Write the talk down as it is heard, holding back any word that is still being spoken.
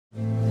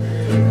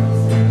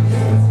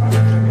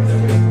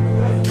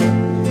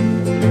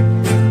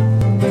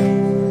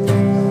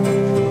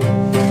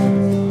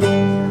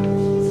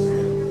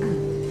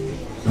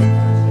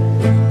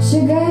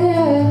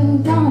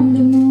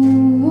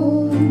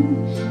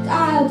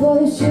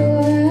твой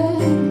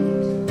силуэт,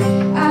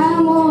 а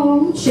я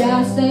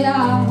молча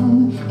стоял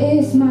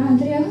и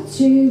смотрел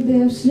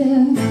тебе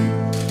вслед.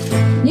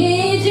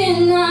 Ни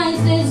единой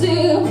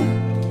слезы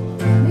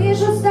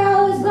лишь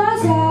осталось в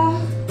глазах.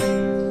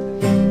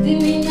 Ты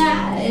меня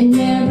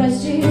не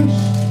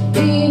простишь,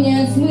 и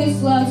нет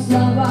смысла в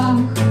словах.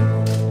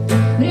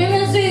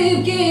 Время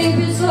зыбких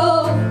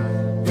песок,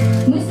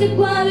 мысли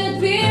плавят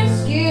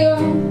виски.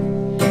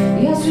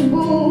 Я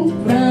судьбу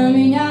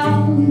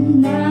променял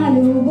на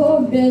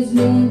любовь без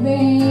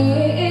любви.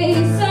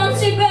 Сам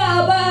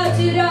себя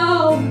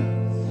потерял,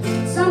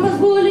 сам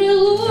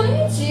позволил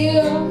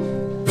уйти,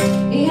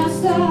 и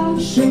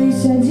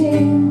оставшись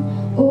один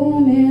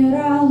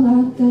умирал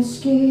от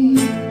тоски.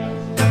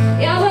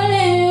 Я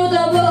болею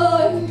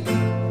тобой,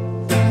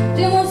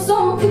 ты мой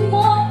сон, ты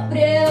мой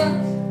бред.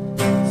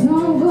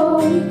 Снова в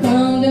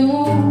горьком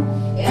дыму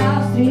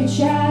я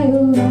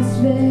встречаю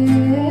рассвет.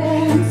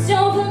 Все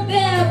под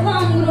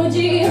пеплом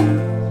груди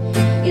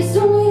и с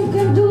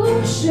улыбкой в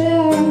душе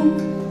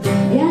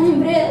я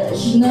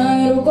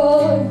небрежной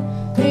рукой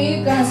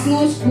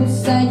прикоснусь к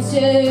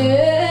пустоте.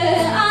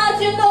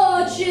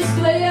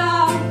 Одиночество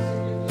я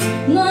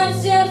вновь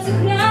в сердце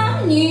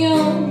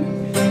хранил.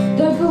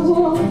 Только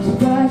вот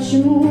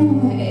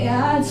почему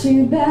я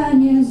тебя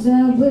не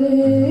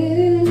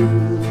забыл.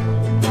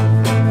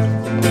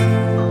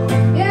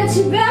 Я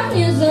тебя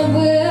не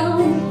забыл.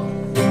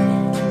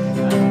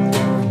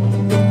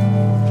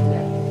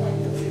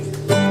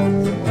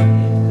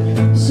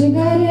 В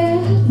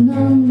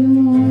сигаретном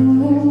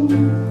дыму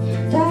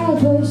таял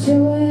твой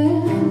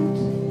силуэт,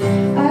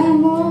 а я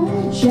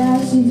молча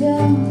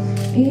сидел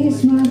и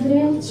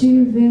смотрел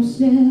тебе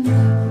вслед.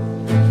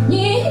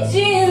 Ни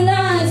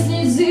единой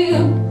слезы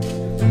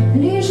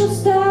лишь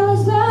осталось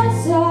в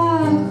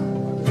глазах.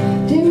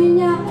 Ты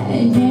меня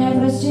не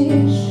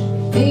простишь,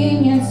 и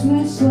нет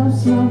смысла в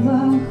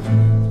словах.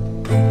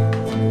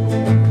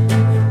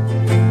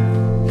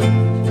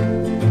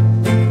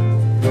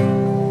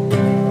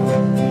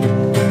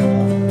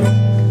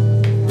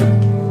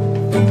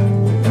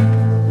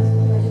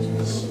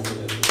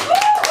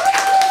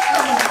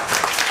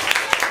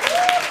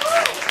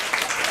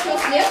 Что,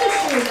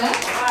 следующую, да?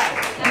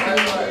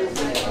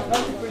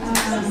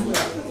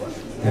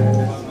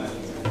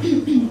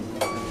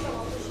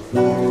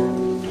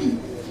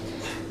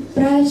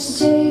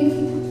 Прости,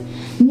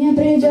 мне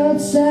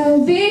придется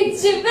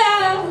убить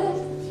тебя,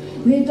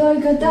 ведь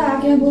только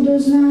так я буду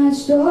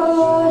знать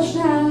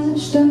точно,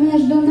 что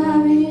между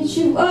нами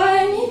ничего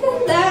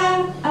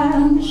никогда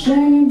уже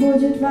не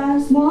будет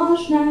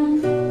возможно.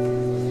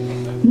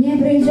 Мне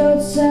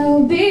придется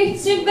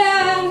убить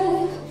тебя,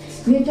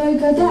 ведь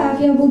только так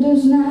я буду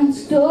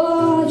знать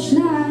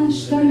точно,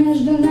 что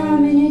между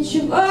нами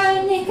ничего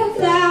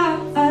никогда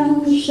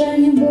уже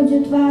не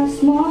будет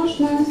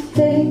возможно.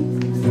 Ты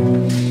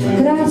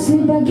красный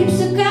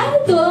погибся к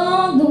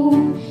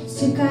картону,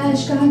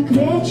 стекаешь как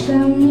речка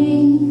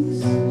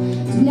вниз.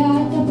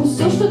 Взгляд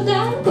опустил, что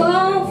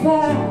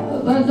такого,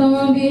 потом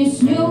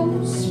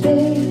объясню,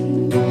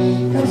 спи.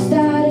 Как в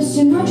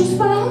старости ночью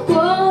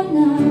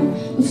спокойно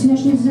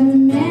уснешь, не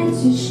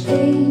заметишь ты.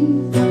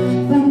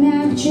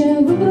 Помягче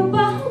выбрал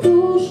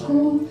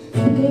подушку, ты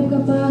крепко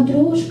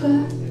подружка.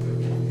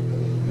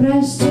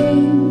 Прости,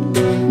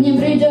 мне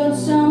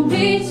придется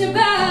убить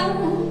тебя,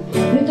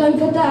 ведь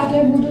только так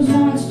я буду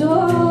знать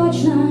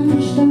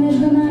точно, что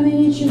между нами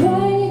ничего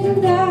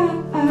никогда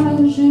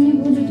уже не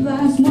будет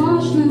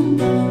возможно.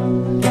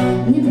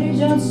 Мне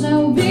придется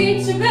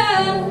убить тебя,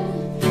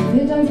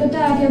 ведь только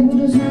так я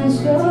буду знать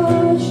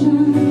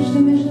точно, что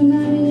между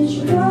нами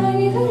ничего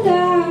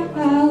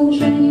никогда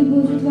уже не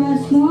будет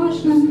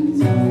возможно.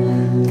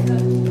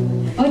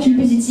 Очень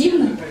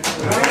позитивно.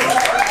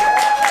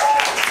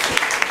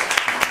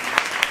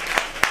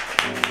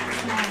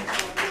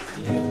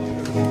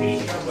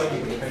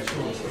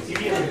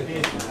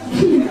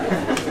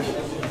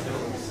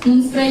 Ну,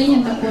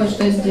 настроение такое,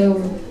 что я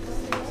сделаю.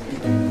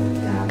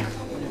 Так.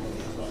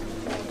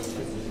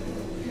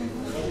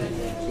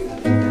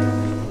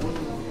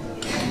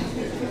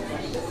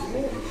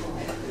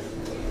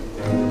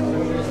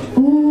 У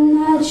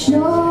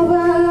ночного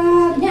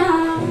огня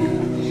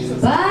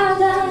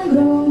под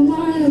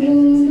огромной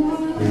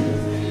луной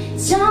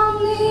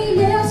темный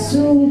лес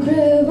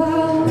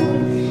укрывал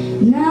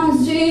нас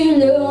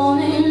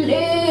зеленой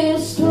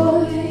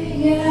листвой.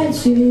 Я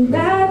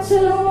тебя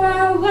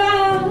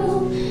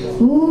целовал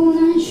у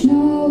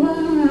ночного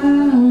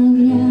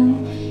огня,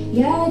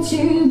 я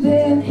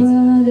тебе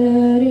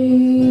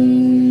подарил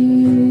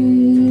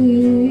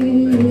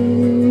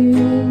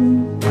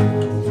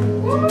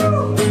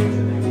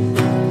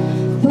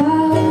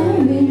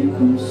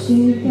половинку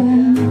себя.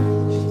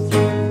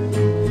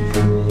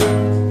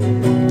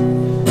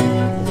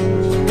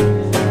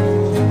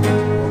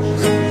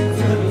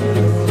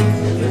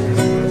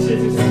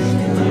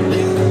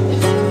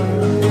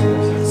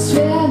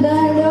 Свет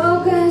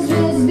далекой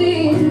звезды,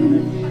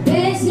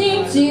 песни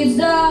птиц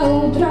до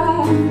утра.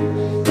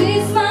 Ты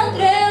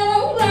смотрела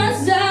в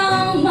глаза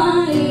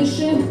мои,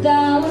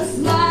 шептала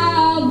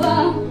слабо.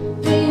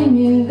 Ты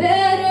не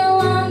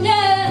верила мне,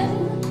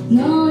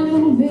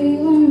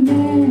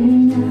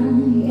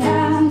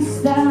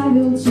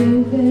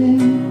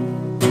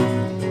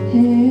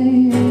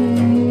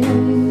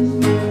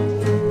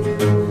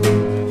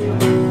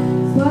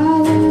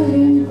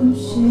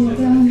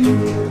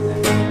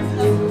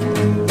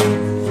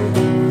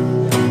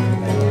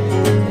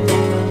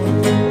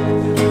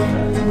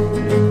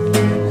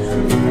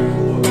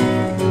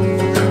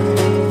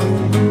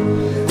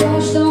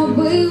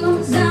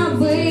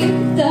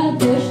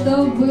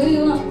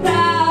 направо.